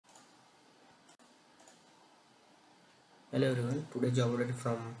Hello everyone, today job alert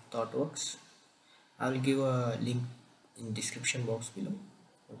from Thoughtworks. I will give a link in description box below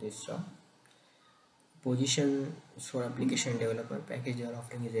for this job. Position is for application developer. Package they are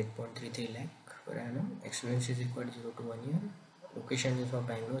offering is 8.33 lakh per annum. Experience is required 0 to 1 year. Location is for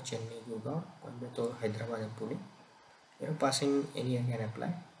Bangalore, Chennai, Gurgaon, Coimbatore, Hyderabad and Pune. If you are passing any year can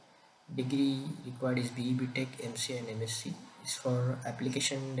apply. Degree required is BE, btech, MCA and MSc. Is for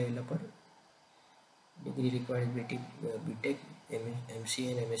application developer. Degree required is btech,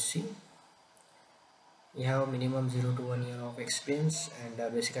 MCA and MSc. You have minimum 0 to 1 year of experience and a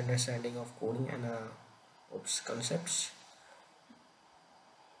basic understanding of coding and ops concepts.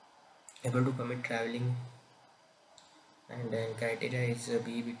 Able to commit traveling, and then criteria is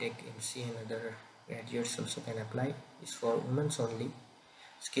BE, btech, MC and other graduates also can apply. Is for women only.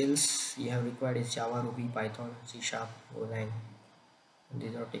 Skills you have required is Java, Ruby, Python, C Sharp, Golang. And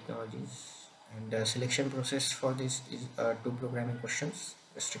these are technologies. And the selection process for this is two programming questions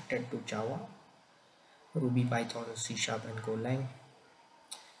restricted to Java, Ruby, Python, C Sharp and Golang.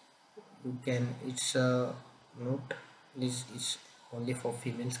 You can, it's a note, this is only for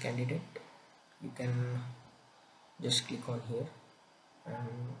females candidate. You can just click on here and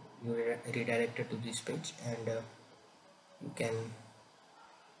you redirected to this page, and you can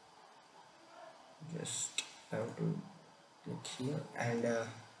just have to click here and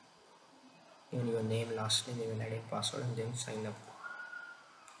in your name, last name, email ID, password, and then sign up,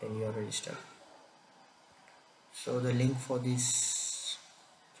 and you are registered. So the link for this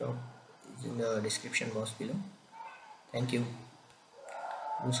job is in the description box below. Thank you.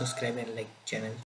 Do subscribe and like channel.